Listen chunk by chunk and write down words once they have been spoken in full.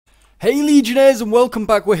Hey Legionnaires, and welcome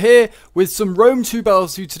back. We're here with some Rome 2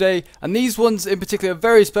 battles for you today, and these ones in particular are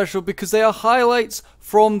very special because they are highlights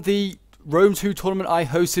from the Rome 2 tournament I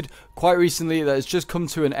hosted quite recently that has just come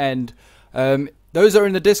to an end. Those that are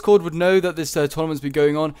in the Discord would know that this tournament's been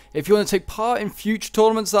going on. If you want to take part in future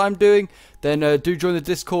tournaments that I'm doing, then do join the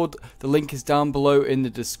Discord. The link is down below in the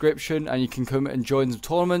description, and you can come and join some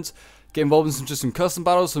tournaments, get involved in some custom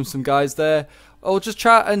battles from some guys there, or just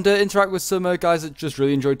chat and interact with some guys that just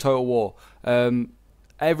really enjoy Total War.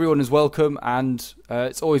 Everyone is welcome, and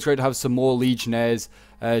it's always great to have some more Legionnaires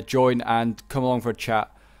join and come along for a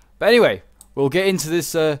chat. But anyway, we'll get into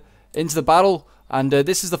this into the battle, and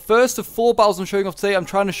this is the first of 4 battles I'm showing off today. I'm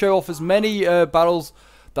trying to show off as many battles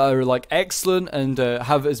that are like excellent and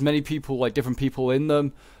have as many people, like different people in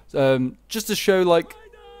them, just to show like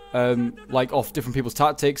off different people's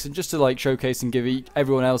tactics, and just to like showcase and give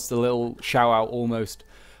everyone else the little shout out almost.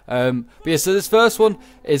 But yeah, so this first one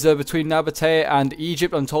is between Nabatea and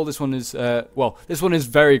Egypt. I'm told this one is well, this one is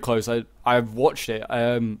very close. I've watched it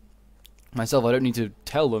myself. I don't need to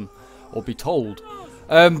tell them or be told.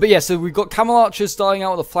 But yeah, so we've got camel archers starting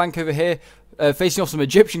out with a flank over here, facing off some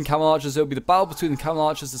Egyptian camel archers. It'll be the battle between the camel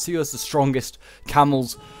archers to see who's the strongest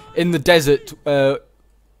camels in the desert.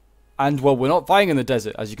 And, well, we're not fighting in the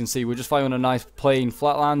desert, as you can see. We're just fighting on a nice plain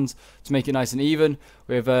flatlands to make it nice and even.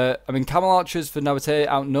 We have, I mean, camel archers for Nabatea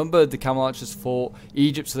outnumbered the camel archers for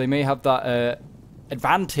Egypt, so they may have that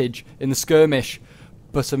advantage in the skirmish.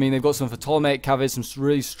 But, I mean, they've got some Ptolemaic cav, some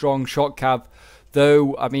really strong shock cav.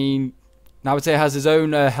 Though, I mean, Nabatea has his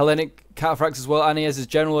own Hellenic cataphracts as well, and he has his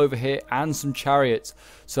general over here and some chariots.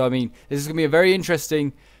 So, I mean, this is going to be a very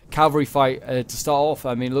interesting cavalry fight to start off.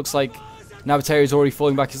 I mean, it looks like Nabatea is already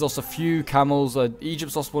falling back. He's lost a few camels.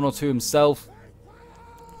 Egypt's lost 1 or 2 himself.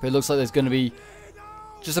 But it looks like there's going to be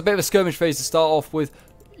just a bit of a skirmish phase to start off with.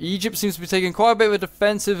 Egypt seems to be taking quite a bit of a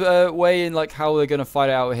defensive way in like how they're going to fight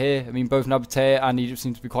it out here. I mean, both Nabatea and Egypt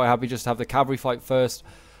seem to be quite happy just to have the cavalry fight first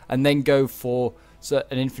and then go for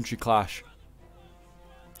an infantry clash.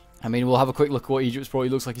 I mean, we'll have a quick look at what Egypt's brought. He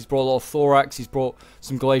looks like he's brought a lot of thorax. He's brought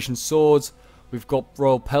some Galatian swords. We've got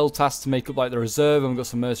royal peltasts to make up like the reserve, and we've got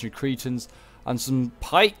some mercenary Cretans and some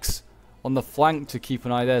pikes on the flank to keep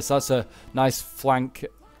an eye there. So that's a nice flank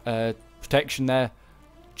protection there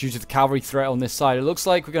due to the cavalry threat on this side. It looks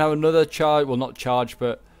like we're going to have another charge, well, not charge,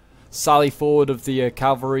 but sally forward of the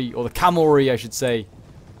cavalry, or the camelry I should say,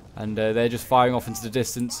 and they're just firing off into the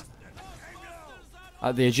distance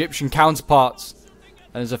at the Egyptian counterparts,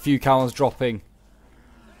 and there's a few camels dropping,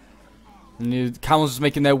 and the camels just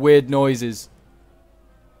making their weird noises.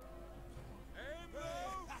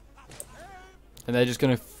 And they're just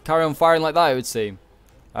going to carry on firing like that, it would seem.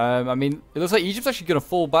 I mean, it looks like Egypt's actually going to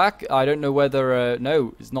fall back. I don't know whether...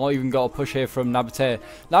 no, it's not even got a push here from Nabatea.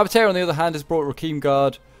 Nabatea, on the other hand, has brought Rakim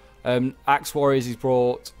Guard, Axe Warriors. He's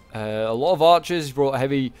brought a lot of archers. He's brought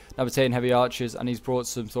heavy Nabatean heavy archers. And he's brought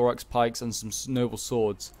some Thorax Pikes and some noble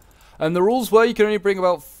swords. And the rules were you can only bring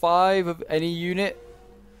about 5 of any unit.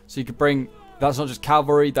 So you could bring... That's not just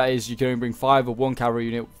cavalry. That is, you can only bring 5 of one cavalry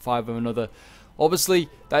unit, 5 of another. Obviously,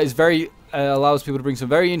 that is very... allows people to bring some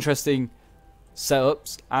very interesting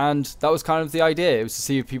setups, and that was kind of the idea. It was to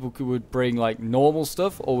see if people would bring like normal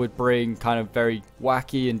stuff or would bring kind of very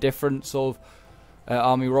wacky and different sort of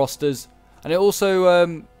army rosters. And it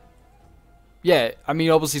also yeah, I mean,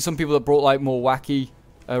 obviously some people that brought like more wacky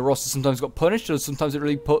rosters sometimes got punished, or sometimes it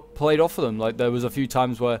really played off for them. Like there was a few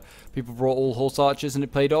times where people brought all horse archers and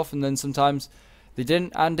it played off, and then sometimes they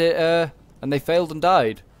didn't, and it and they failed and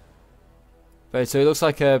died. But so it looks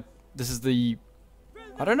like this is the...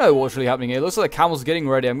 I don't know what's really happening here. It looks like the camels are getting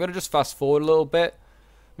ready. I'm going to just fast forward a little bit.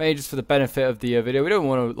 Maybe just for the benefit of the video. We don't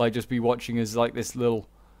want to like just be watching as like this little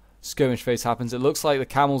skirmish phase happens. It looks like the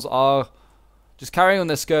camels are just carrying on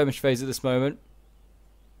their skirmish phase at this moment.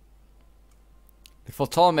 The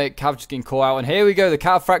Ptolemaic cav just getting caught out. And here we go. The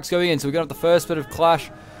cataphracts going in. So we're going to have the first bit of clash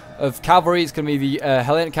of cavalry. It's going to be the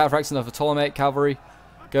Hellenic cataphracts and the Ptolemaic cavalry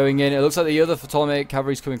going in. It looks like the other Ptolemaic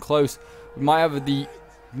cavalry is coming close. We might have the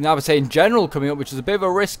Nabatean general coming up, which is a bit of a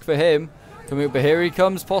risk for him. Coming up, but here he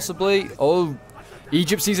comes, possibly. Oh,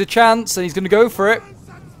 Egypt sees a chance, and he's going to go for it.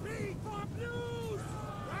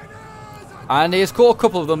 And he has caught a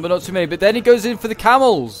couple of them, but not too many. But then he goes in for the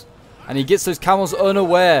camels, and he gets those camels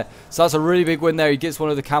unaware. So that's a really big win there. He gets one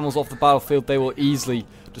of the camels off the battlefield. They will easily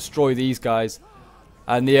destroy these guys.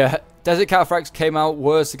 And the Desert Cataphracts came out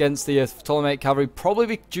worse against the Ptolemaic cavalry,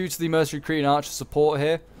 probably due to the mercenary Cretan archer support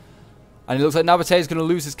here. And it looks like Nabatea is going to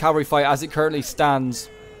lose his cavalry fight as it currently stands.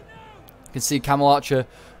 You can see Camel Archer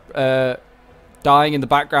dying in the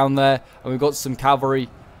background there. And we've got some cavalry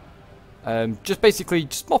Just basically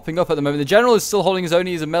just mopping up at the moment. The general is still holding his own.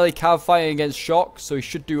 He's a melee cav fighting against shock, so he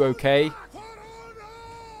should do okay.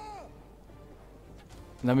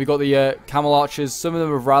 And then we got the camel archers. Some of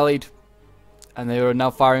them have rallied, and they are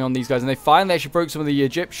now firing on these guys. And they finally actually broke some of the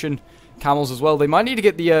Egyptian camels as well. They might need to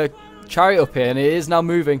get the chariot up here, and it is now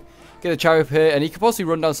moving. Get the chariot up here, and he could possibly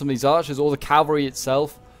run down some of these archers or the cavalry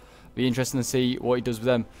itself. Be interesting to see what he does with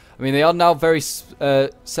them. I mean, they are now very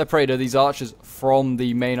separated, these archers, from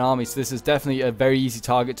the main army. So this is definitely a very easy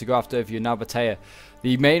target to go after if you're Nabatea.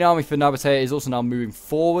 The main army for Nabatea is also now moving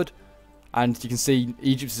forward, and you can see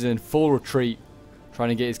Egypt is in full retreat, trying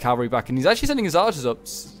to get his cavalry back, and he's actually sending his archers up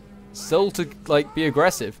still to like be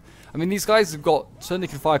aggressive. I mean, these guys have got certainly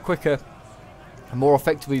can fire quicker and more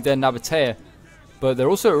effectively than Nabatea, but they're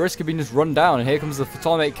also at risk of being just run down. And here comes the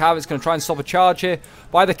Ptolemaic cav. It's going to try and stop a charge here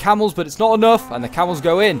by the camels, but it's not enough, and the camels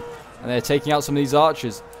go in, and they're taking out some of these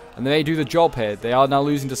archers, and they may do the job here. They are now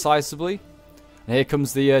losing decisively, and here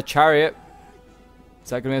comes the chariot.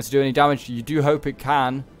 Is that going to be able to do any damage? You do hope it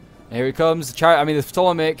can. And here it comes, the chariot. I mean, the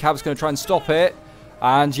Ptolemaic cav's going to try and stop it.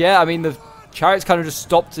 And yeah, I mean, the chariot's kind of just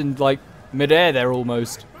stopped in like mid-air there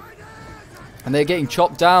almost. And they're getting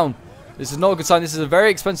chopped down. This is not a good sign. This is a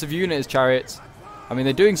very expensive unit, as chariots. I mean,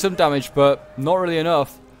 they're doing some damage, but not really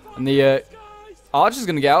enough. And the archer's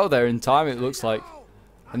going to get out of there in time, it looks like.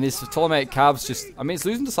 And this Ptolemaic cav's just, I mean, it's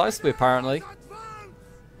losing decisively apparently.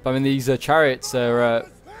 But I mean, these chariots are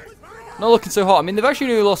not looking so hot. I mean, they've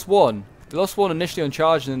actually only lost one. They lost one initially on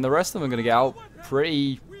charge, and then the rest of them are going to get out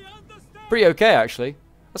pretty okay, actually.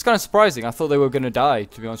 That's kind of surprising. I thought they were going to die,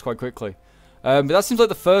 to be honest, quite quickly. But that seems like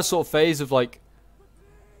the first sort of phase of like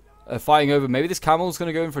fighting over. Maybe this camel's going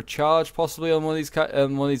to go in for a charge, possibly on one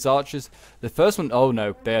of these archers. The first one, oh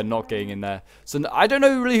no, they are not getting in there. So I don't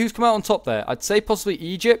know really who's come out on top there. I'd say possibly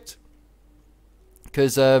Egypt,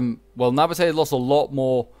 because well, Nabatea lost a lot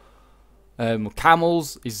more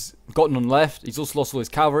camels. He's got none left. He's also lost all his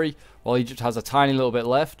cavalry, while Egypt has a tiny little bit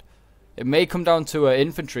left. It may come down to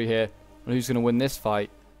infantry here. Who's going to win this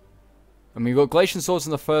fight? I mean, we've got Galatian swords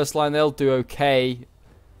in the first line. They'll do okay.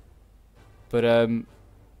 But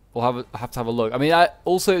we'll have to have a look. I mean,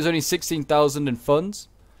 also it was only 16,000 in funds.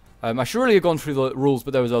 I should really have gone through the rules,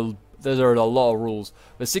 but there are a lot of rules.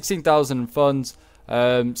 There's 16,000 in funds.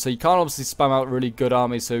 So you can't obviously spam out really good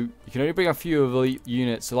armies. So you can only bring a few of elite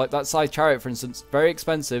units. So like that side chariot, for instance, very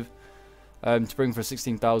expensive to bring for a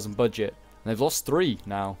 16,000 budget. And they've lost 3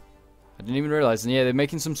 now. I didn't even realize. And yeah, they're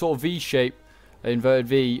making some sort of V shape. Inverted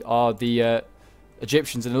V are the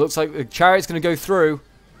Egyptians, and it looks like the chariot's going to go through.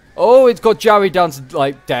 Oh, it's got Jawi down to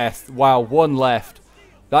like death. Wow, 1 left.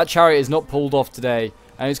 That chariot is not pulled off today,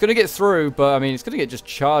 and it's going to get through, but I mean, it's going to get just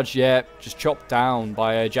charged, yeah, just chopped down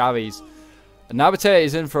by Javis. And Nabatea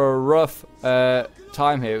is in for a rough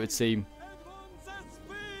time here, it would seem.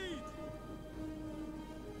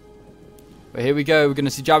 But here we go. We're going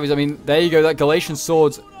to see Javis. I mean, there you go. That Galatian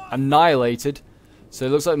sword's annihilated. So it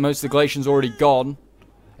looks like most of the Galatians already gone.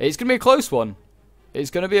 It's going to be a close one. It's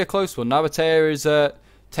going to be a close one. Nabatea is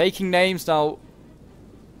taking names now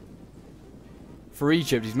for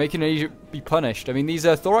Egypt. He's making Egypt be punished. I mean, these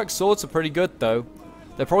thorax swords are pretty good, though.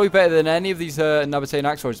 They're probably better than any of these Nabatean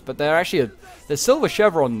axe swords, but they're actually they're silver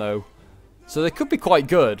chevron, though. So they could be quite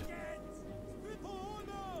good.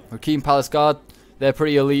 Hakeem Palace Guard, they're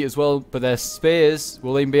pretty elite as well, but their spears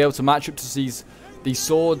will even be able to match up to these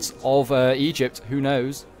swords of Egypt. Who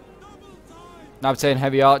knows? Nabatean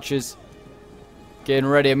heavy archers getting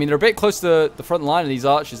ready. I mean, they're a bit close to the front line of these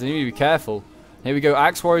archers. They need to be careful. Here we go.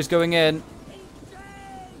 Axe warriors going in.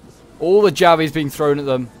 All the Javis being thrown at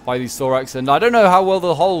them by these thorax, and I don't know how well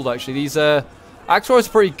they'll hold. Actually, these axe warriors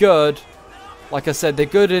are pretty good. Like I said, they're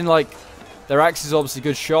good in like their axe is obviously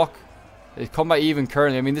good shock. They combat even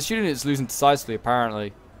currently. I mean, this unit is losing decisively.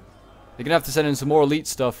 Apparently, they're gonna have to send in some more elite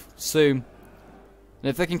stuff soon. And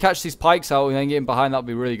if they can catch these pikes out and then get in behind, that'll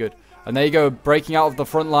be really good. And there you go, breaking out of the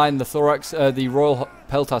front line, the thorax, the royal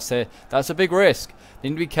peltas here. That's a big risk. They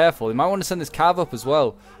need to be careful. They might want to send this cav up as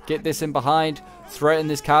well. Get this in behind, threaten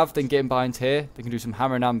this cav, then get in behind here. They can do some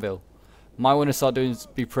hammer and anvil. Might want to start doing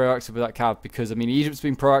be proactive with that cav, because I mean Egypt's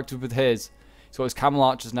been proactive with his. He's got his camel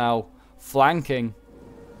archers now flanking,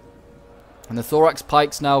 and the thorax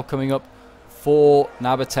pikes now coming up for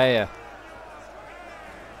Nabatea.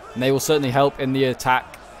 And they will certainly help in the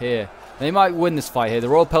attack here. And they might win this fight here. The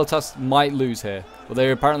Royal Peltas might lose here. Well,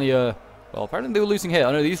 they're apparently, well, apparently they were losing here.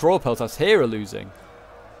 I know these Royal Peltas here are losing.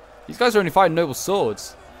 These guys are only fighting noble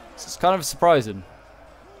swords. So it's kind of surprising.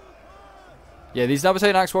 Yeah, these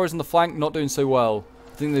Nabatean axe warriors on the flank not doing so well.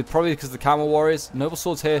 I think they're probably because of the camel warriors. Noble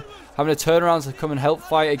swords here having to turn around to come and help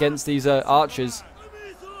fight against these archers.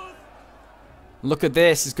 Look at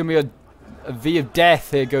this. It's going to be a V of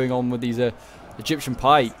death here going on with these Egyptian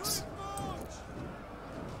pikes.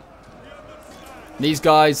 These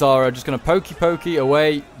guys are just going to pokey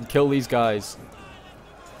away and kill these guys.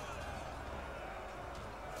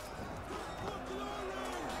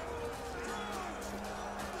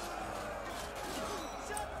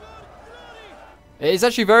 It's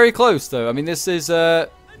actually very close, though. I mean, this is... I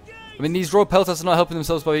mean, these raw peltasters are not helping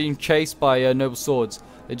themselves by being chased by noble swords.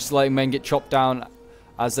 They're just letting men get chopped down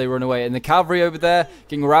as they run away. And the cavalry over there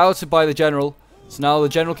getting routed by the general. So now the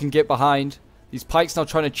general can get behind. These pikes now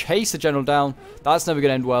trying to chase the general down. That's never going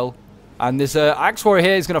to end well. And this axe warrior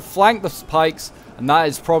here is going to flank the pikes. And that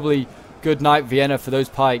is probably good night Vienna for those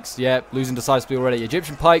pikes. Yeah, losing decisively already.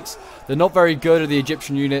 Egyptian pikes, they're not very good at the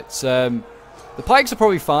Egyptian units. The pikes are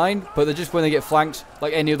probably fine, but they're just when they get flanked,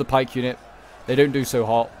 like any other pike unit, they don't do so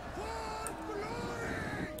hot.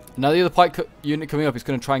 Now the other pike unit coming up is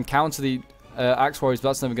going to try and counter the axe warriors, but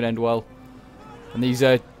that's never going to end well. And these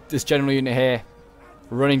this general unit here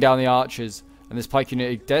running down the archers, and this pike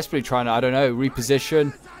unit desperately trying to, I don't know,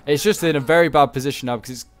 reposition. It's just in a very bad position now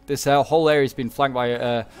because this whole area has been flanked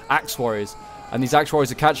by axe warriors, and these axe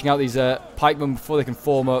warriors are catching out these pikemen before they can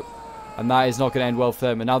form up, and that is not going to end well for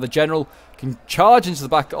them. And now the general can charge into the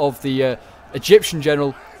back of the Egyptian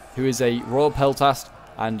general, who is a royal peltast,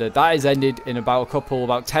 and that is ended in about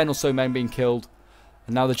 10 or so men being killed.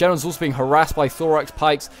 And now the general's also being harassed by thorax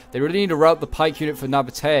pikes. They really need to rout the pike unit for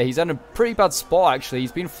Nabatea. He's in a pretty bad spot, actually.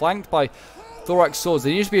 He's been flanked by thorax swords.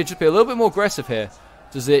 They need to just be a little bit more aggressive here.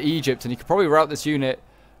 Does Egypt, and he could probably rout this unit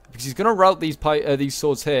because he's going to rout these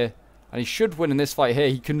swords here, and he should win in this fight here.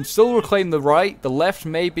 He can still reclaim the right. The left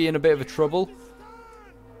may be in a bit of a trouble.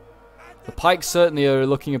 The pikes certainly are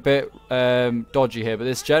looking a bit dodgy here, but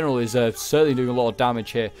this general is certainly doing a lot of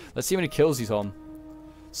damage here. Let's see how many kills he's on.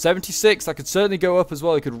 76, that could certainly go up as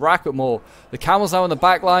well. He could rack up more. The camels now in the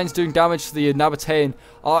back lines doing damage to the Nabatean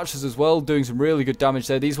archers as well, doing some really good damage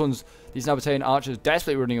there. These Nabatean archers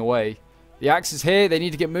desperately running away. The axes here, they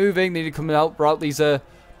need to get moving. They need to come out, rout these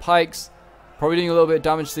pikes. Probably doing a little bit of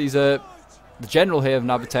damage to these the general here of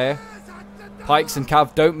Nabatea. Pikes and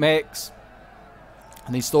cav don't mix.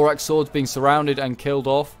 And these thorax swords being surrounded and killed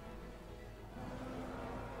off.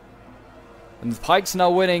 And the pikes are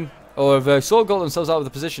now winning. Or have sort of got themselves out of the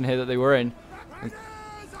position here that they were in. And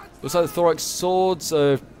looks like the thorax swords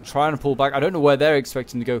are trying to pull back. I don't know where they're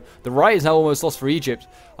expecting to go. The right is now almost lost for Egypt.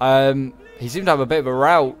 He seemed to have a bit of a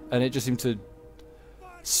rout, and it just seemed to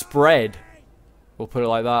spread. We'll put it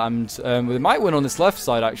like that. And they might win on this left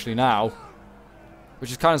side actually now, which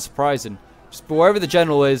is kind of surprising. Just wherever the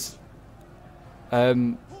general is,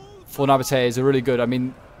 for Nabatea is really good. I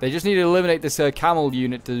mean, they just need to eliminate this camel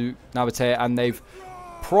unit to Nabatea, and they've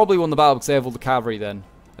probably won the battle because they have all the cavalry then.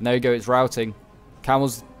 And there you go, it's routing.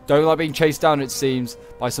 Camels don't like being chased down, it seems,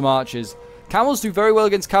 by some archers. Camels do very well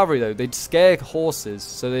against cavalry though. They scare horses,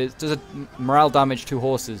 so there's a morale damage to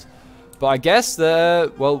horses. But I guess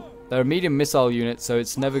they're a medium missile unit, so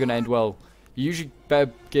it's never going to end well. You usually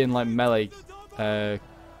better get in like melee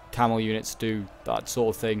camel units to do that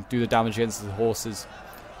sort of thing, do the damage against the horses.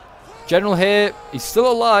 General here, he's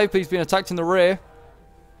still alive, but he's been attacked in the rear.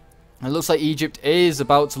 And it looks like Egypt is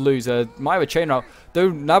about to lose. Might have a chain rout, though.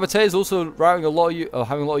 Nabatea is also routing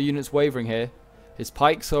having a lot of units wavering here. His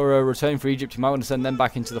pikes are returning for Egypt. You might want to send them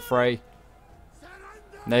back into the fray.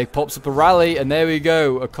 And there pops up a rally, and there we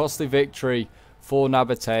go, a costly victory for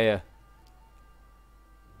Nabatea.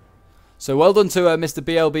 So well done to Mr.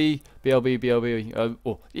 BLB.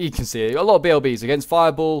 You can see it. A lot of BLBs against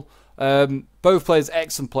Fireball. Both players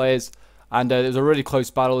excellent players, and it was a really close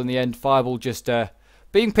battle in the end. Fireball just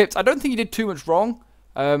being pipped. I don't think he did too much wrong.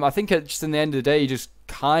 I think just in the end of the day, he just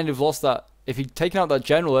kind of lost that. If he'd taken out that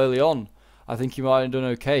general early on, I think he might have done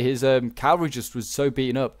okay. His cavalry just was so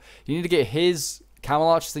beaten up. You need to get his camel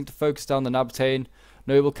archers, I think, to focus down the Nabatean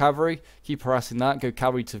noble cavalry. Keep harassing that. Go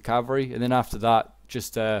cavalry to cavalry, and then after that,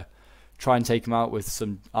 just try and take him out with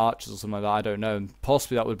some archers or something like that. I don't know. And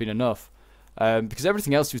possibly that would have been enough. Because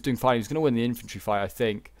everything else he was doing fine. He was going to win the infantry fight, I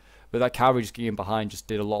think. But that cavalry just getting in behind just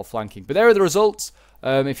did a lot of flanking. But there are the results,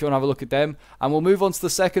 if you want to have a look at them. And we'll move on to the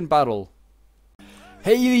second battle.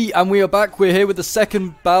 Hey, and we are back. We're here with the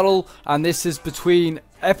second battle. And this is between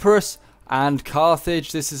Epirus and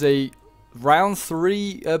Carthage. This is a round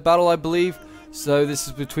 3 battle, I believe. So this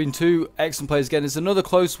is between two excellent players. Again, it's another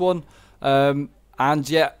close one. And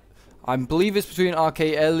yeah, I believe it's between RK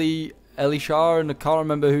Elishar, and I can't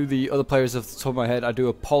remember who the other players off the top of my head. I do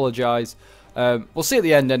apologise. We'll see at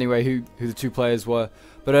the end anyway who the two players were.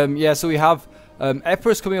 But yeah, so we have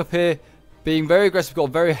Epirus coming up here, being very aggressive. Got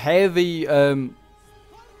very heavy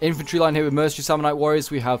infantry line here with Mercenary Samnite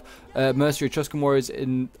Warriors. We have Mercenary Etruscan Warriors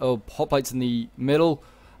in Hoplites in the middle.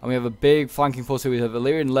 And we have a big flanking force here. We have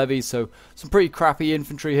Illyrian Levies, so some pretty crappy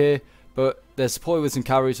infantry here. But they're supported with some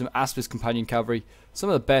cavalry, some Aspis Companion Cavalry. Some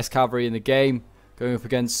of the best cavalry in the game. Going up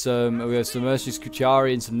against we have some Mercenary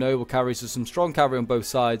Scutiari and some Noble Cavalry, so some strong cavalry on both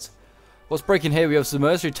sides. What's breaking here? We have some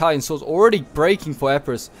Mercenary Italian Swords already breaking for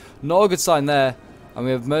Epirus. Not a good sign there. And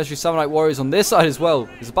we have Mercenary Samnite Warriors on this side as well.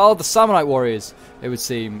 It's a battle of the Samnite Warriors, it would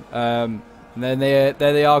seem. And then there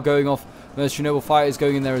they are going off. Mercenary Noble Fighters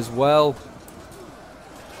going in there as well.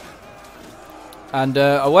 And,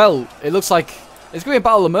 well, it looks like it's going to be a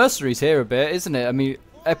battle of mercenaries here a bit, isn't it? I mean,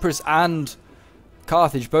 Epirus and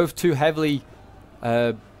Carthage, both two heavily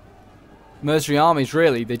mercenary armies,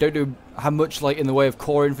 really. They don't have much like in the way of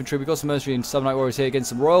core infantry. We've got some Mercenary and Samnite Warriors here against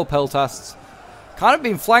some Royal Peltasts. Kind of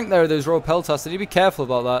being flanked there, those Royal Peltasts. They need to be careful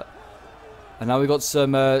about that. And now we've got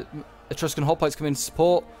some Etruscan Hoplites coming to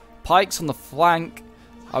support. Pikes on the flank.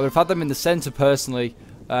 I would have had them in the centre personally.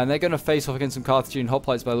 And they're going to face off against some Carthaginian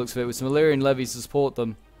Hoplites by the looks of it, with some Illyrian Levies to support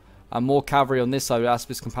them. And more cavalry on this side with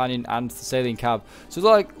Aspis Companion and Thessalian Cav.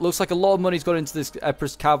 So it looks like a lot of money's gone into this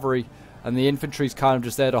Epirus cavalry. And the infantry's kind of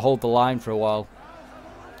just there to hold the line for a while.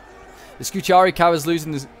 The Scutiari Cav is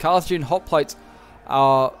losing. The Carthaginian Hoplites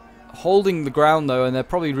are holding the ground though, and they're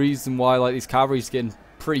probably the reason why like these cavalry's getting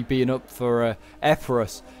pretty beaten up for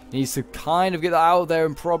Epirus. He needs to kind of get that out there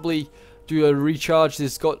and probably do a recharge.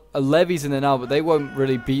 There's got levies in there now, but they won't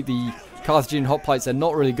really beat the Carthaginian Hoplites. They're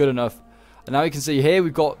not really good enough. And now you can see here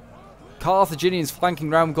we've got Carthaginians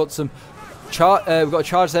flanking around. We've got some we've got a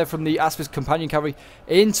charge there from the Aspis Companion Cavalry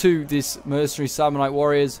into this Mercenary Samnite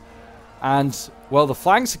Warriors. And well, the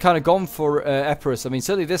flanks are kind of gone for Epirus. I mean,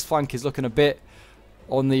 certainly this flank is looking a bit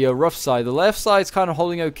on the rough side. The left side's kind of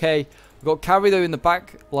holding okay. We've got cavalry though in the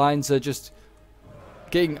back lines are just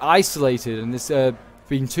getting isolated, and this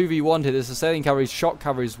being 2v1 here. This is Thessalian Cavalry, shock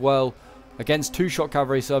cavalry as well against two shock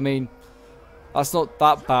cavalry. So I mean, that's not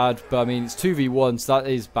that bad, but I mean it's 2v1, so that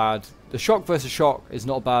is bad. The shock versus shock is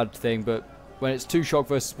not a bad thing, but when it's two shock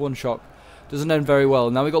versus one shock, doesn't end very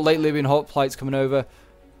well. Now we've got late Libyan Hoplites coming over,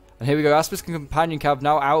 and here we go. Aspis Companion Cav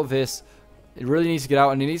now out of this. It really needs to get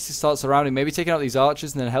out, and he needs to start surrounding, maybe taking out these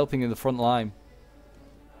archers and then helping in the front line.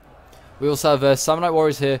 We also have Samnite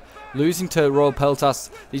Warriors here, losing to Royal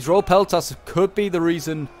Peltasts. These Royal Peltasts could be the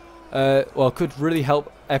reason, well, could really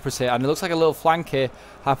help Epirus here. And it looks like a little flank here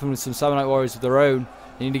happened with some Samnite Warriors of their own.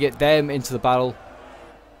 They need to get them into the battle.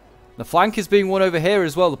 The flank is being won over here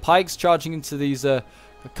as well. The pikes charging into these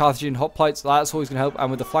Carthaginian Hoplites. That's always going to help.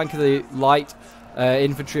 And with the flank of the light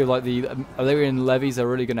infantry of like the Illyrian levies are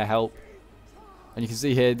really going to help. And you can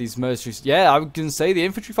see here these mercenaries. Yeah, I can say the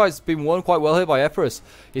infantry fight's been won quite well here by Epirus.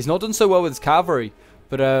 He's not done so well with his cavalry,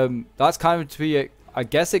 but that's kind of to be, I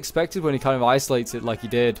guess, expected when he kind of isolates it like he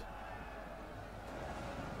did.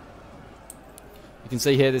 You can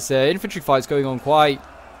see here this infantry fight's going on quite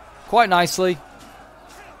nicely.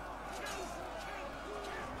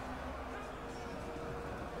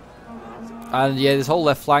 And yeah, this whole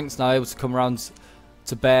left flank's now able to come around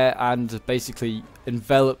to bear and basically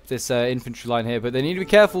envelop this infantry line here. But they need to be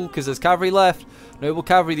careful because there's cavalry left. Noble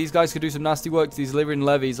cavalry, these guys could do some nasty work to these Illyrian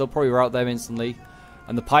levies. They'll probably rout them instantly.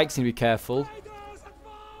 And the pikes need to be careful.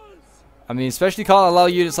 I mean, especially can't allow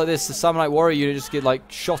units like this, the Samnite Warrior unit, just get like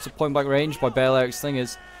shot at point blank range by Balearic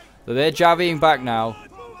Slingers. So they're javying back now,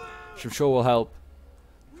 which I'm sure will help.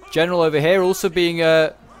 General over here also being,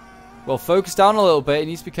 well, focused down a little bit. He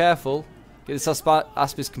needs to be careful. Get this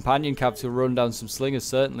Aspis Companion Cav to run down some slingers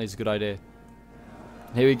certainly is a good idea.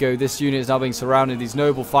 And here we go. This unit is now being surrounded. These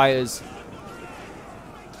noble fighters.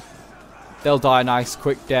 They'll die a nice,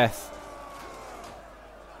 quick death.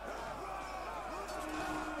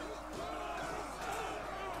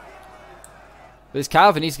 But this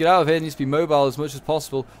Cav needs to get out of here. It needs to be mobile as much as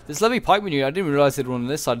possible. This Levy Pikeman unit, I didn't even realise they'd run on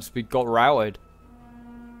this side. Just got routed.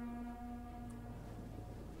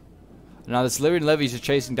 Now this Illyrian levies are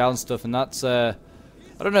chasing down stuff, and that's I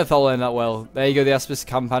don't know if that'll end that well. There you go, the Aspis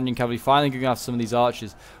Companion Cavalry finally going after some of these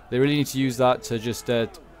archers. They really need to use that to just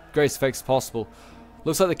greatest effects as possible.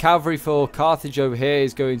 Looks like the cavalry for Carthage over here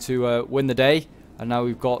is going to win the day, and now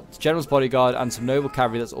we've got General's Bodyguard and some noble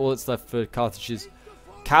cavalry. That's all that's left for Carthage's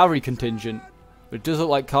cavalry contingent. But it does look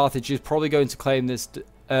like Carthage is probably going to claim this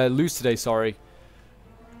lose today. Sorry,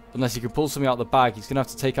 unless he can pull something out of the bag. He's going to have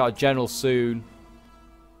to take out a general soon.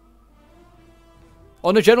 Oh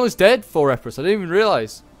no, General is dead for Epirus. I didn't even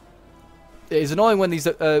realise. It is annoying when these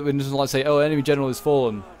when it doesn't like say, oh, enemy General is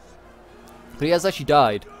fallen. But he has actually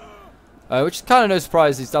died. Which is kind of no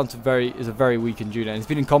surprise. He's down to is a very weakened unit. And he's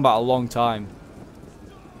been in combat a long time.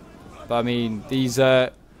 But I mean, these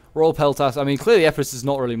Royal Peltas. I mean, clearly Epirus does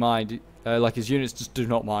not really mind. Like, his units just do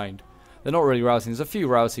not mind. They're not really routing. There's a few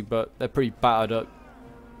routing, but they're pretty battered up.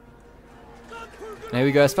 And here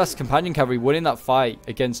we go. Espas Companion Cavalry winning that fight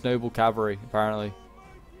against Noble Cavalry, apparently.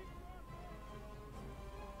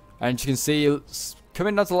 And you can see it's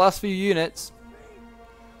coming down to the last few units.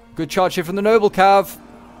 Good charge here from the Noble Cav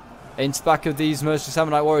into the back of these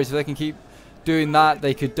Mercenary Samnite Warriors. If they can keep doing that,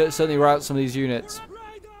 they could certainly rout some of these units.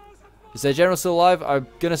 Is their general still alive? I'm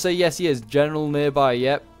going to say yes, he is. General nearby.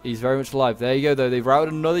 Yep, he's very much alive. There you go, though. They've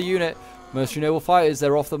routed another unit. Mercenary Noble Fighters,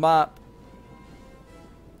 they're off the map.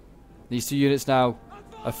 These two units now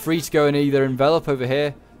are free to go and either envelop over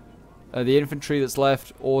here the infantry that's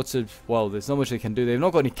left, or to, well, there's not much they can do. They've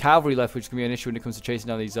not got any cavalry left, which can be an issue when it comes to chasing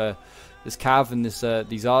down these this cav and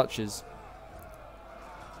these archers.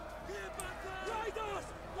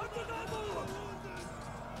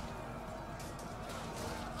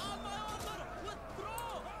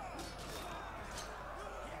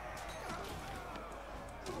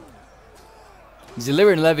 His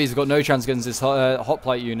Illyrian Levies have got no chance against this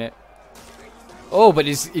Hoplite unit. Oh, but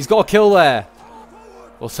he's got a kill there.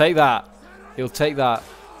 We'll take that. He'll take that.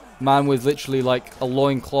 Man with literally like a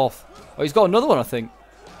loincloth. Oh, he's got another one, I think.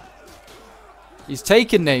 He's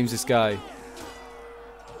taking names, this guy.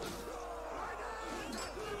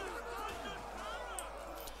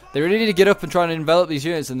 They really need to get up and try and envelop these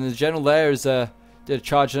units, and the general there is did a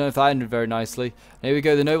charge. I don't know if that ended very nicely. And here we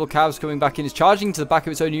go, the Noble Cav's coming back in. It's charging to the back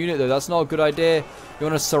of its own unit, though. That's not a good idea. You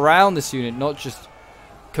want to surround this unit, not just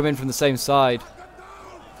come in from the same side.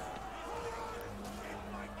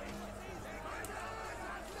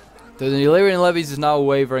 So the Illyrian Levies is now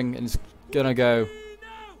wavering, and it's gonna go.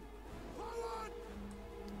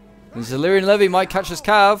 This Illyrian Levy might catch this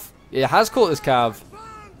Cav. It has caught this Cav.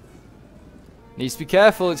 Needs to be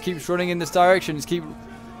careful. It keeps running in this direction. It's keep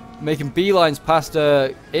making beelines past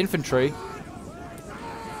infantry.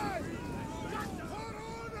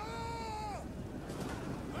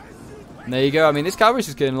 And there you go. I mean, this cavalry's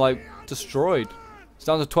just getting like destroyed. It's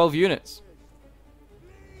down to 12 units.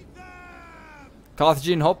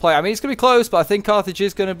 Carthaginian Hoplite. I mean, it's going to be close, but I think Carthage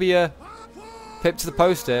is going to be pipped to the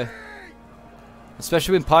post here.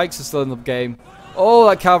 Especially when pikes are still in the game. Oh,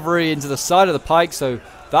 that cavalry into the side of the pike, so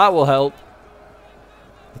that will help.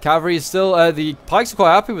 The cavalry is still... the pikes are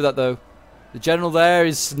quite happy with that, though. The general there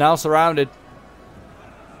is now surrounded.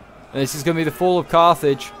 And this is going to be the fall of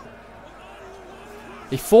Carthage.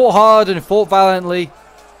 He fought hard and fought valiantly,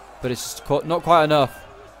 but it's just not quite enough.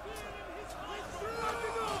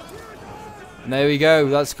 And there we go.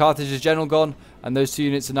 That's Carthage's general gone, and those two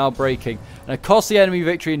units are now breaking. And a costly enemy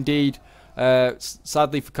victory indeed.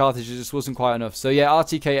 Sadly for Carthage, it just wasn't quite enough. So yeah,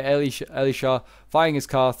 RTK Elisha fighting as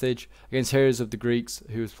Carthage against Heroes of the Greeks,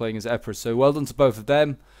 who was playing as Epirus. So well done to both of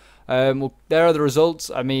them. Well, there are the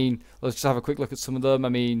results. I mean, let's just have a quick look at some of them. I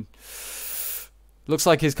mean, looks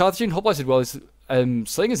like his Carthaginian Hoplite did well. His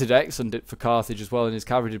Slingers did excellent for Carthage as well, and his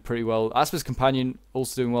cavalry did pretty well. Asper's Companion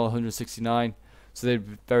also doing well, 169. So they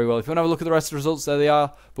did very well. If you want to have a look at the rest of the results, there they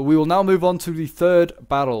are. But we will now move on to the third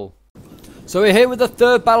battle. So we're here with the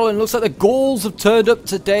third battle, and it looks like the Gauls have turned up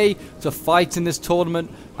today to fight in this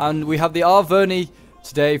tournament. And we have the Arverni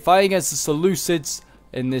today fighting against the Seleucids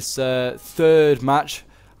in this third match.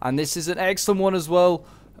 And this is an excellent one as well.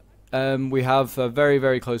 We have a very,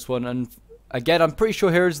 very close one. And again, I'm pretty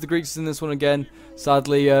sure Heroes of the Greeks is in this one again,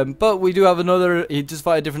 sadly. But we do have another. He just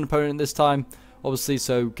fight a different opponent this time, obviously,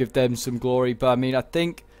 so give them some glory. But I mean, I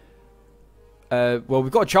think... well,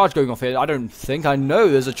 we've got a charge going off here. I know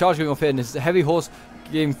there's a charge going off here, and there's a heavy horse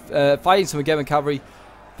fighting some Agamemnon cavalry.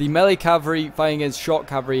 The melee cavalry fighting against shot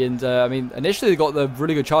cavalry, and I mean, initially they got the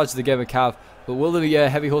really good charge to the Agamemnon cav, but will the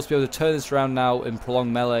heavy horse be able to turn this around now and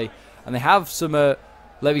prolong melee? And they have some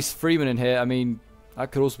Levi's Freeman in here. I mean,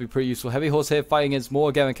 that could also be pretty useful. Heavy horse here fighting against more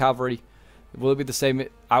Agamemnon cavalry. Will it be the same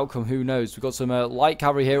outcome? Who knows? We've got some light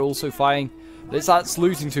cavalry here also fighting. That's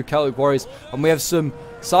losing to Celtic warriors, and we have some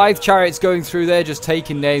scythe chariots going through there, just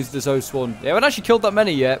taking names of this Oswan. They haven't actually killed that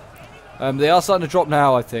many yet. They are starting to drop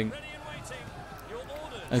now, I think.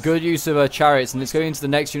 A good use of chariots, and it's going into the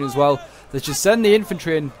next unit as well. Let's just send the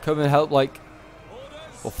infantry and come and help, like,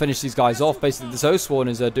 or finish these guys off. Basically, this Oswan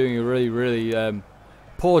is doing a really, really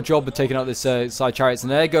poor job of taking out this side chariots.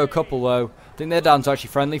 And there go a couple, though. I think they're down to actually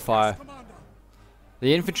friendly fire. The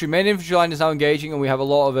main infantry line is now engaging, and we have a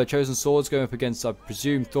lot of chosen swords going up against, I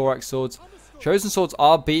presume, thorax swords. Chosen swords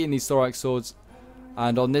are beating these thorax swords,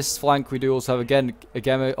 and on this flank we do also have we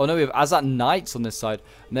have Azat knights on this side,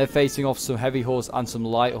 and they're facing off some heavy horse and some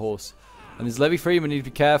light horse. And these Levi Freemen need to be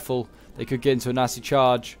careful; they could get into a nasty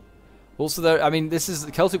charge. Also, I mean, this is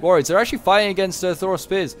the Celtic Warriors. They're actually fighting against Thor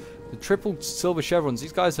Spears. The triple silver chevrons.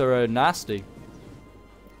 These guys are nasty.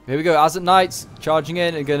 Here we go. Azet Knights charging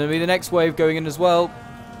in. And going to be the next wave going in as well.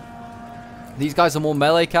 These guys are more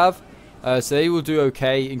melee cav. So they will do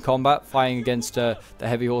okay in combat, fighting against the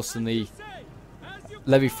Heavy Horse and the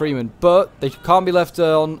Levy Freeman. But they can't be left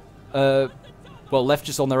on... well, left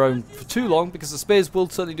just on their own for too long, because the spears will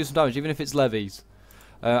certainly do some damage, even if it's levies.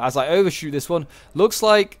 As I overshoot this one, looks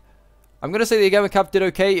like I'm going to say the Gamma Cap did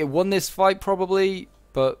okay. It won this fight probably,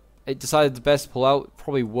 but it decided the best to pull out.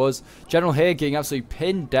 Probably was. General here getting absolutely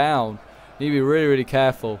pinned down. Need to be really, really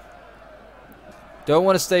careful. Don't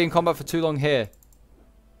want to stay in combat for too long here.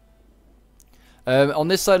 On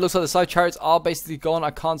this side, looks like the side chariots are basically gone.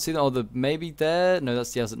 I can't see them. Oh, maybe there. No,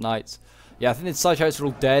 that's the Azet Knights. Yeah, I think the side chariots are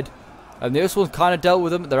all dead. The other one kind of dealt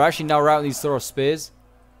with them. They're actually now routing these Thoros Spears.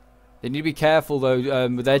 They need to be careful, though,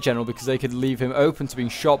 with their general, because they could leave him open to being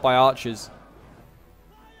shot by archers.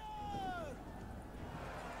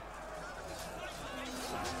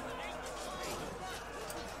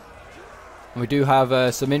 And we do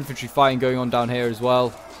have some infantry fighting going on down here as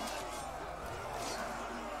well.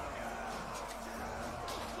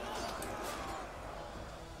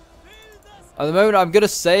 At the moment, I'm going to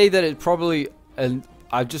say that it probably... and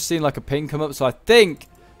I've just seen like a ping come up, so I think,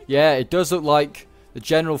 yeah, it does look like the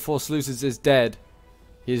General for Seleucids is dead.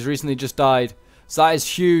 He's recently just died. So that is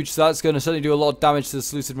huge. So that's going to certainly do a lot of damage to the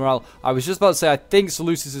Seleucid morale. I was just about to say, I think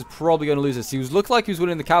Seleucids is probably going to lose this. He looked like he was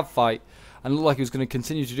winning the cav fight, and looked like he was going to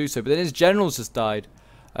continue to do so. But then his generals just died.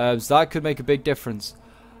 So that could make a big difference.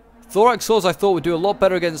 Thorax Swords I thought would do a lot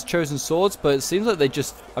better against Chosen Swords, but it seems like they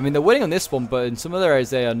just... I mean, they're winning on this one, but in some other areas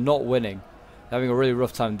they are not winning. They're having a really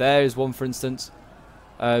rough time. There is one, for instance.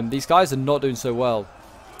 These guys are not doing so well.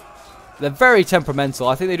 They're very temperamental.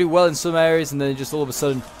 I think they do well in some areas, and then just all of a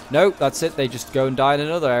sudden, nope, that's it. They just go and die in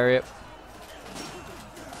another area.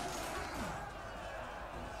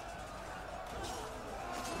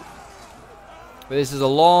 But this is a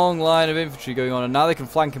long line of infantry going on, and now they can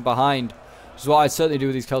flank him behind, which is what I'd certainly do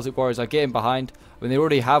with these Celtic Warriors. I get him behind. I mean, they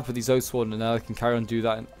already have with these Oathsworn, and now they can carry on do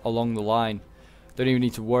that along the line. Don't even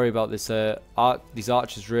need to worry about this these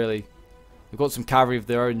archers, really. They've got some cavalry of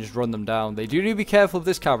their own, just run them down. They do need to be careful of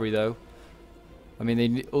this cavalry, though. I mean,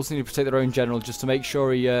 they also need to protect their own general, just to make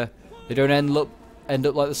sure they don't end up like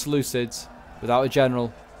the Seleucids without a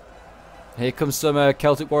general. Here comes some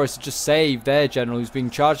Celtic warriors to just save their general, who's being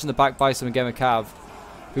charged in the back by some Gemma Cav,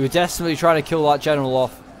 who are desperately trying to kill that general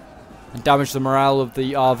off and damage the morale of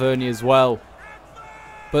the Arverni as well.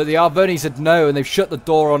 But the Arverni said no, and they've shut the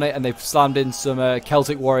door on it, and they've slammed in some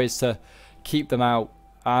Celtic warriors to keep them out.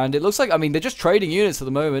 And it looks like, I mean, they're just trading units at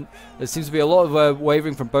the moment. There seems to be a lot of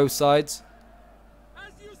wavering from both sides.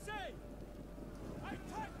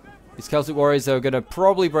 These Celtic warriors are going to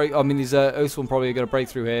probably break... I mean, these Oathsworn probably are going to break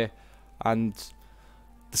through here. And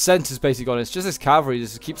the centre's basically gone. It's just this cavalry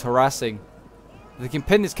just keeps harassing. If they can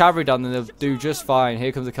pin this cavalry down, then they'll do just fine.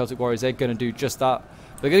 Here comes the Celtic warriors. They're going to do just that.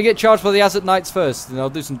 They're going to get charged by the Azet Knights first, and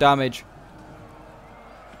they'll do some damage.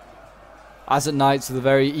 Azet Knights with a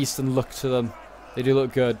very eastern look to them. They do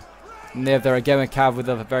look good. And they have their Gemma Cav with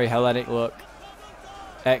a very Hellenic look.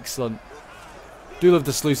 Excellent. Do love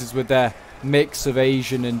the Seleucids with their mix of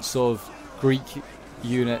Asian and sort of Greek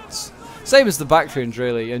units. Same as the Bactrians,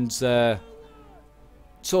 really, and sort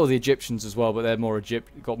of the Egyptians as well, but they're more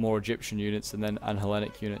got more Egyptian units and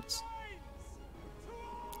Hellenic units.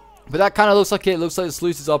 But that kind of looks like it. It looks like the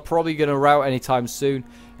Seleucids are probably going to rout anytime soon.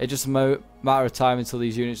 It's just a matter of time until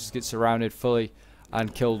these units just get surrounded fully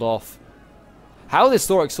and killed off. How this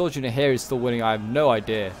Thorax Sword unit here is still winning, I have no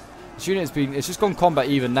idea. This unit has been, it's just gone combat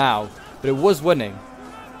even now, but it was winning.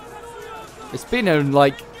 It's been a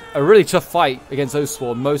really tough fight against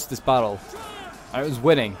Oathsworn most of this battle, and it was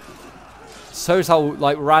winning. Shows how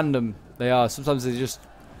random they are. Sometimes they just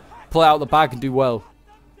pull it out the bag and do well.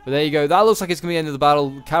 But there you go. That looks like it's going to be the end of the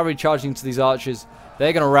battle. Cavalry charging to these archers.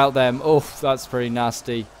 They're going to rout them. Oh, that's pretty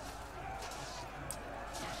nasty.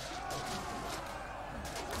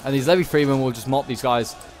 And these Levy Freemen will just mop these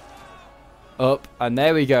guys up. And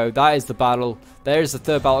there we go. That is the battle. There is the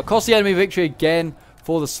third battle. Cost the enemy victory again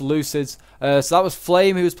for the Seleucids. So that was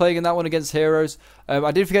Flame who was playing in that one against Heroes. I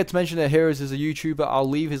did forget to mention that Heroes is a YouTuber. I'll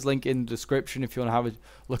leave his link in the description if you want to have a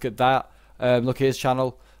look at that. Look at his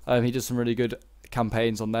channel. He does some really good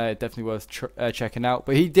campaigns on there. Definitely worth checking out.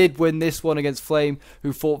 But he did win this one against Flame,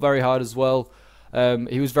 who fought very hard as well.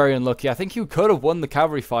 He was very unlucky. I think he could have won the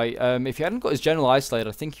cavalry fight. If he hadn't got his general isolated,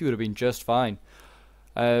 I think he would have been just fine.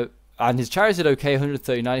 And his chariots did okay,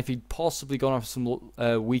 139. If he'd possibly gone after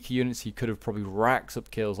some weaker units, he could have probably racked up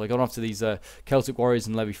kills. Like gone after these Celtic warriors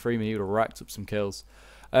and Levy Freemen, he would have racked up some kills.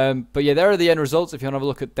 But yeah, there are the end results if you want to have a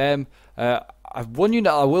look at them. One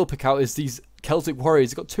unit I will pick out is these Celtic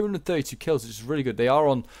Warriors. They've got 232 kills, which is really good. They are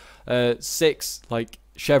on 6 like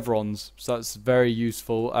chevrons, so that's very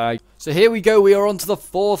useful. So here we go, we are on to the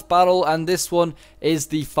 4th battle, and this one is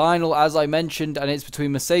the final, as I mentioned, and it's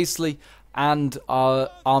between Massaisli and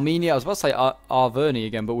Armenia. I was about to say Arverni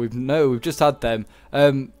again, but we've just had them.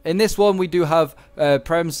 In this one we do have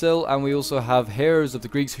Premsil, and we also have Heroes of the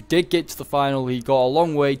Greeks, who did get to the final. He got a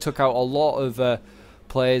long way, took out a lot of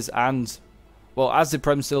players, and well, as did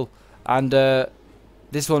Premsil. And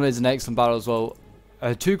this one is an excellent battle as well.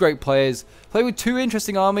 2 great players, playing with 2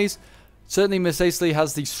 interesting armies. Certainly Massaisli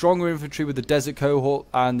has the stronger infantry with the Desert Cohort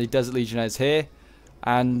and the Desert Legionnaires here.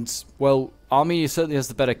 And, well, Armenia certainly has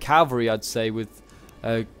the better cavalry, I'd say, with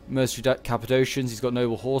Mercenary Cappadocians. He's got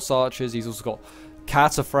Noble Horse Archers. He's also got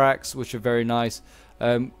Cataphracts, which are very nice.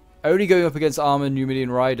 Only going up against Armored Numidian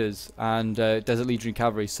Riders and Desert Legionary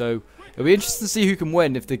Cavalry. So it'll be interesting to see who can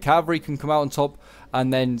win. If the cavalry can come out on top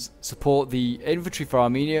and then support the infantry for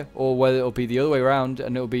Armenia, or whether it'll be the other way around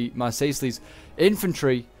and it'll be Massaisli's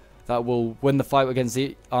infantry that will win the fight against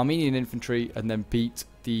the Armenian infantry and then beat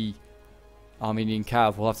the Armenian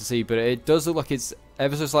cav. We'll have to see, but it does look like it's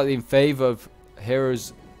ever so slightly in favour of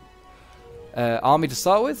Heroes' army to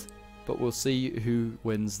start with, but we'll see who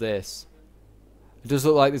wins this. It does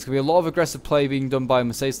look like there's going to be a lot of aggressive play being done by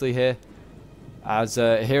Massaisli here, as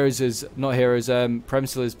Premsil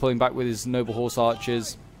is pulling back with his Noble Horse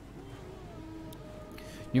Archers.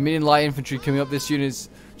 Numidian Light Infantry coming up. This unit is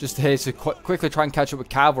just here to quickly try and catch up with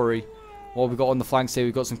cavalry. What we've got on the flanks here,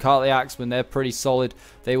 we've got some Cartly Axemen. They're pretty solid.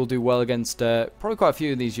 They will do well against probably quite a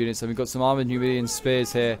few of these units. And we've got some Armoured Numidian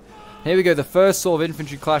Spears here. Here we go. The first sort of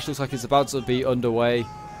infantry clash looks like it's about to be underway.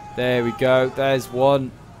 There we go. There's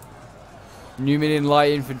one. Numidian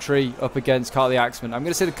Light Infantry up against Cartly Axemen. I'm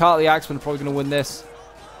going to say the Cartly Axemen are probably going to win this.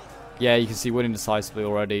 Yeah, you can see winning decisively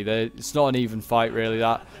already. It's not an even fight, really,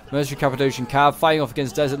 that. Mercenary Cappadocian Cav fighting off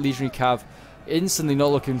against Desert Legionary Cav. Instantly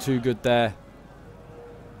not looking too good there.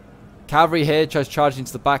 Cavalry here tries charging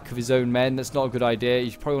to the back of his own men. That's not a good idea.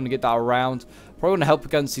 You probably want to get that around. Probably want to help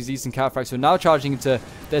against these Eastern Cataphracts. So now charging into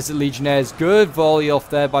Desert Legionnaires. Good volley off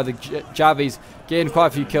there by the Javis. Getting quite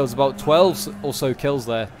a few kills. About 12 or so kills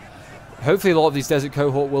there. Hopefully a lot of these Desert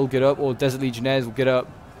Cohort will get up, or Desert Legionnaires will get up.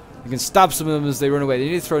 You can stab some of them as they run away. They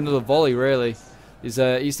need to throw another volley, really. These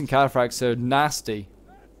Eastern Cataphracts are nasty.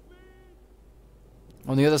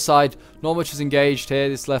 On the other side, not much is engaged here.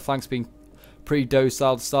 This left flank's being pretty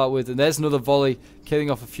docile to start with. And there's another volley,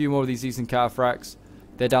 killing off a few more of these Eastern Cataphracts.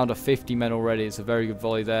 They're down to 50 men already. It's a very good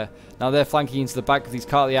volley there. Now they're flanking into the back of these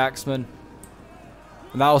Cartly Axemen.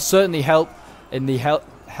 And that will certainly help in the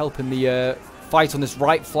fight on this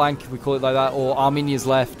right flank, if we call it like that, or Armenia's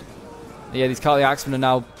left. Yeah, these Cartly Axemen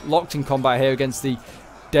are now locked in combat here against the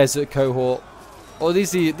Desert Cohort. Or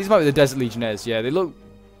these might be the Desert Legionnaires. Yeah, they look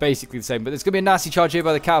basically the same. But there's going to be a nasty charge here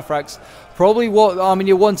by the Cataphracts. Probably what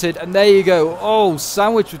Armenia wanted. And there you go. Oh,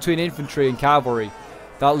 sandwich between infantry and cavalry.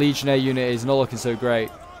 That Legionnaire unit is not looking so great.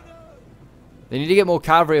 They need to get more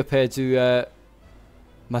cavalry up here to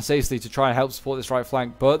Massaisli to try and help support this right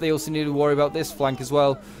flank. But they also need to worry about this flank as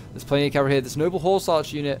well. There's plenty of cavalry here. This Noble Horse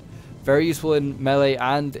Archer unit, very useful in melee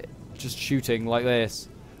and just shooting like this.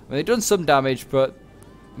 I mean, they've done some damage, but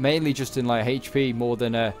mainly just in like HP more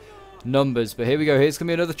than numbers. But here we go. Here's going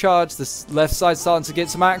to be another charge. This left side starting to get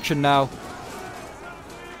some action now.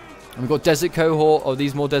 And we've got Desert Cohort. Oh,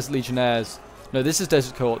 these more Desert Legionnaires. No, this is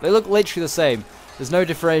Desert Cohort. They look literally the same. There's no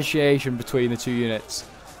differentiation between the two units,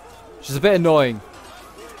 which is a bit annoying.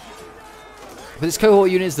 But this Cohort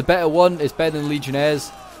unit is the better one. It's better than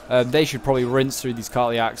Legionnaires. They should probably rinse through these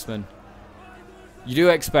Cartly Axemen. You do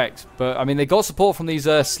expect. But, I mean, they got support from these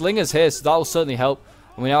slingers here, so that will certainly help.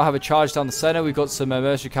 And we now have a charge down the center. We've got some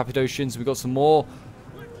Mercenary Cappadocians. We've got some more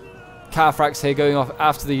Cataphracts here going off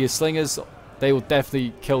after the slingers. They will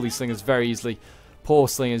definitely kill these slingers very easily. Poor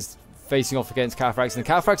slingers facing off against Cataphracts. And the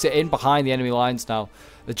Cataphracts are in behind the enemy lines now.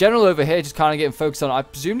 The general over here just kind of getting focused on. I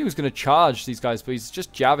presumed he was going to charge these guys, but he's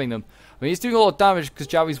just jabbing them. I mean, he's doing a lot of damage because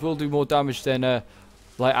Javis will do more damage than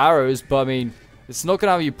like arrows. But I mean, it's not going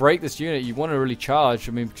to have you break this unit. You want to really charge.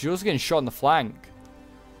 I mean, because you're also getting shot in the flank.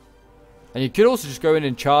 And you could also just go in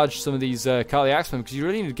and charge some of these Cartly Axemen, because you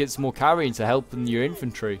really need to get some more cavalry in to help in your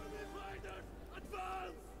infantry.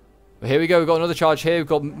 But here we go. We've got another charge here. We've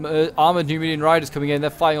got Armoured Numidian Riders coming in. They're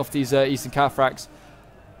fighting off these Eastern Cataphracts.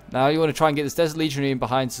 Now you want to try and get this Desert Legionary in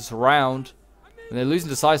behind to surround. And they're losing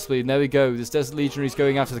decisively. And there we go. This Desert Legionary is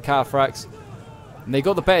going after the Cataphracts. And they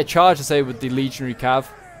got the better charge, to say, with the Legionary Cav.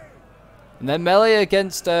 And then melee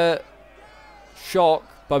against Shock.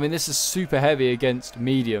 But I mean, this is super heavy against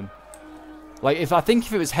medium. Like, I think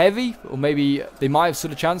if it was heavy, or maybe they might have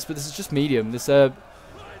stood a chance, but this is just medium. This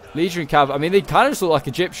legionary cav, I mean, they kind of just look like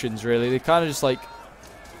Egyptians, really. They kind of just like,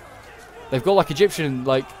 they've got like Egyptian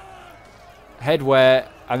like headwear,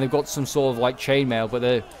 and they've got some sort of like chainmail, but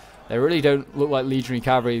they really don't look like legionary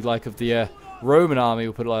cavalry like of the Roman army,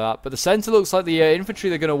 we'll put it like that. But the center looks like the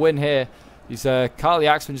infantry they're going to win here. These Carly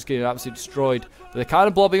Axemen just getting absolutely destroyed, but they're kind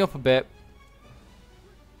of blobbing up a bit.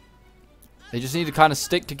 They just need to kind of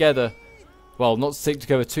stick together. Well, not stick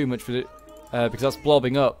together too much with it, because that's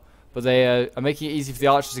blobbing up. But they are making it easy for the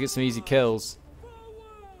archers to get some easy kills.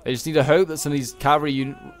 They just need to hope that some of these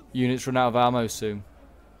cavalry units run out of ammo soon.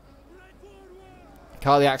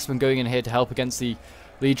 Carly Axemen going in here to help against the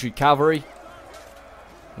legionary cavalry.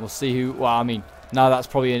 We'll see who. Well, I mean, now that's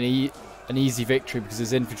probably an easy victory because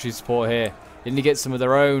there's infantry support here. They need to get some of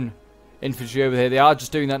their own infantry over here. They are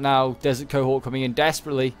just doing that now. Desert cohort coming in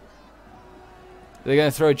desperately. They're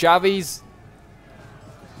going to throw javies.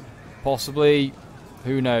 Possibly.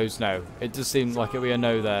 Who knows? No. It just seems like it'll be a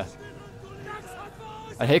no there.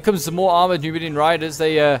 And here comes some more armored Numidian riders.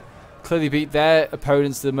 They clearly beat their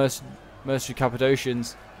opponents, the mercenary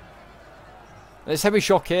Cappadocians. This heavy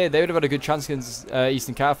shock here, they would have had a good chance against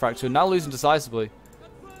Eastern Cataphracts, who are now losing decisively.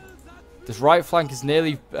 This right flank is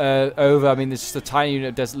nearly over. I mean, there's just a tiny unit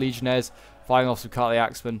of Desert Legionnaires firing off some Cartly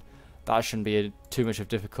Axemen. That shouldn't be too much of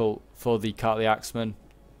difficult for the Cartly Axemen.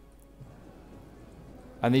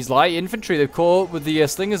 And these light infantry, they've caught up with the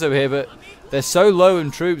slingers over here, but they're so low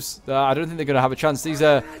in troops that I don't think they're going to have a chance. These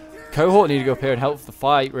cohort need to go up here and help the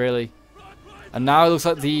fight, really. And now it looks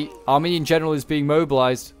like the Armenian general is being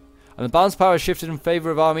mobilized. And the balance power has shifted in favor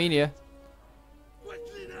of Armenia.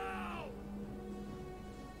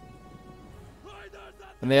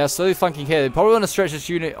 And they are slowly flanking here. They probably want to stretch this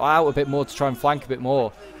unit out a bit more to try and flank a bit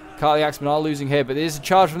more. Cartly Axemen are losing here, but there is a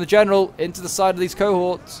charge from the general into the side of these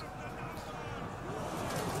cohorts.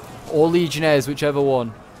 Or legionnaires, whichever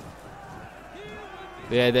one.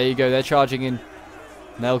 But yeah, there you go. They're charging in.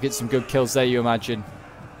 And they'll get some good kills there, you imagine.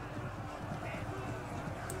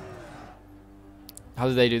 How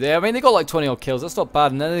did they do? I mean, they got like 20 odd kills. That's not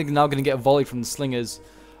bad. And then they're now going to get a volley from the slingers.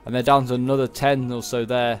 And they're down to another 10 or so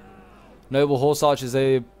there. Noble horse archers,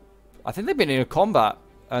 I think they've been in a combat.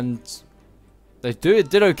 And they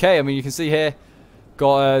did okay. I mean, you can see here.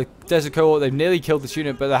 Got a desert cohort. They've nearly killed this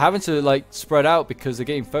unit. But they're having to like spread out because they're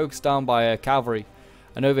getting focused down by cavalry.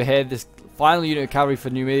 And over here, this final unit of cavalry for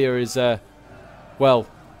Numidia is, well,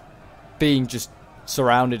 being just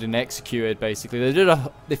surrounded and executed, basically.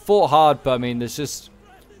 They fought hard, but I mean, there's just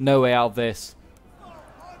no way out of this.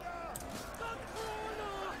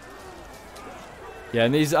 Yeah,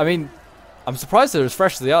 and these, I mean, I'm surprised they're as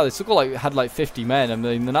fresh as they are. They still had like 50 men. I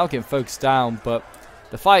mean, they're now getting focused down, but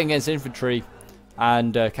they're fighting against infantry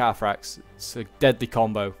and cataphracts. It's a deadly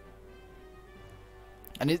combo.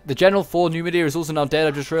 And the general for Numidia is also now dead,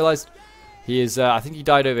 I've just realized. He is, I think he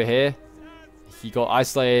died over here. He got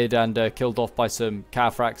isolated and killed off by some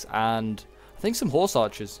cataphracts and I think some horse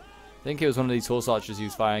archers. I think it was one of these horse archers he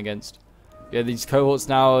was firing against. Yeah, these cohorts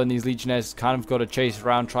now and these legionnaires kind of got to chase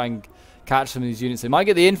around, try and catch some of these units. They might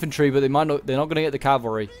get the infantry, but they're not going to get the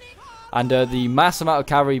cavalry. And the mass amount of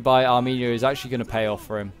cavalry by Armenia is actually going to pay off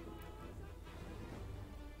for him.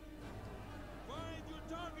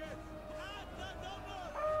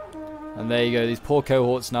 And there you go. These poor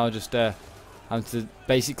cohorts now just having to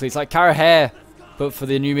basically, it's like Cara Hair, but for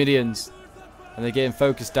the Numidians. And they're getting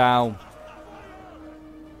focused down.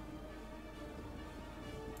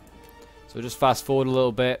 So we'll just fast forward a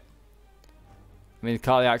little bit. I mean, the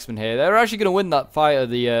Cartly Axemen here. They're actually going to win that fight of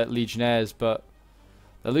the Legionnaires, but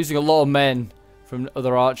they're losing a lot of men from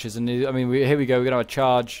other archers. And I mean, here we go. We're going to have a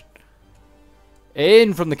charge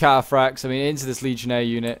in from the cataphracts. I mean, into this Legionnaire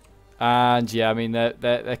unit. And yeah, I mean,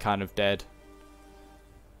 they're kind of dead.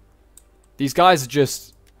 These guys are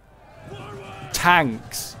just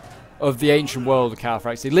tanks of the ancient world of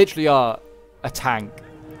cataphracts. They literally are a tank.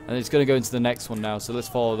 And it's going to go into the next one now, so let's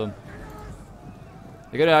follow them.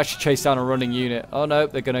 They're going to actually chase down a running unit. Oh no,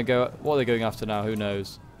 they're going to go... What are they going after now? Who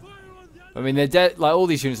knows? I mean, they're dead. Like, all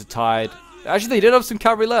these units are tied. Actually, they did have some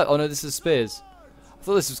cavalry left. Oh no, this is spears. I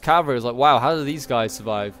thought this was cavalry. I was like, wow, how do these guys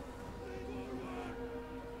survive?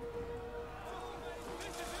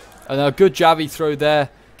 And a good Javi throw there.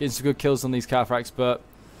 Getting some good kills on these cataphracts, but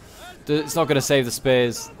it's not going to save the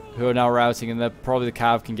spears, who are now routing, and probably the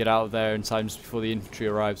cav can get out of there in time just before the infantry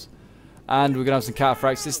arrives. And we're going to have some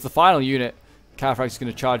cataphracts. This is the final unit. Cataphracts is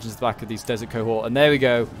going to charge into the back of these desert cohort. And there we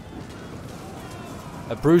go.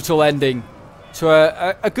 A brutal ending to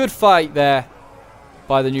a good fight there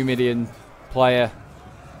by the Numidian player.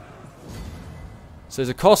 So it's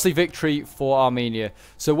a costly victory for Armenia.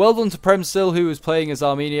 So well done to Premstil, who was playing as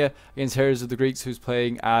Armenia, against Heroes of the Greeks, who's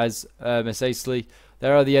playing as Mesasli.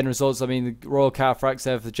 There are the end results. I mean, the Royal Cataphracts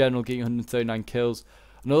there for the General getting 139 kills.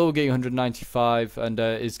 Another one getting 195, and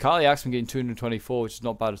is Carly Axman getting 224, which is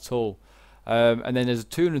not bad at all. And then there's a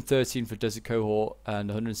 213 for Desert Cohort and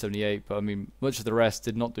 178, but I mean, much of the rest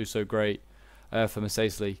did not do so great for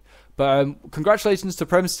Mesasli. But congratulations to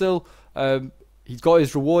Premstil. He's got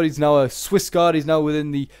his reward. He's now a Swiss Guard. He's now within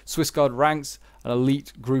the Swiss Guard ranks, an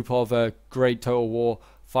elite group of great Total War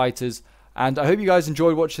fighters. And I hope you guys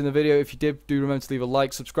enjoyed watching the video. If you did, do remember to leave a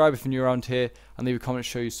like, subscribe if you're new around here, and leave a comment to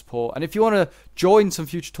show your support. And if you want to join some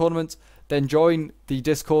future tournaments, then join the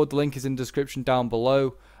Discord. The link is in the description down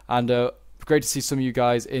below. And great to see some of you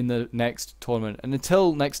guys in the next tournament. And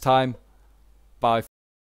until next time, bye.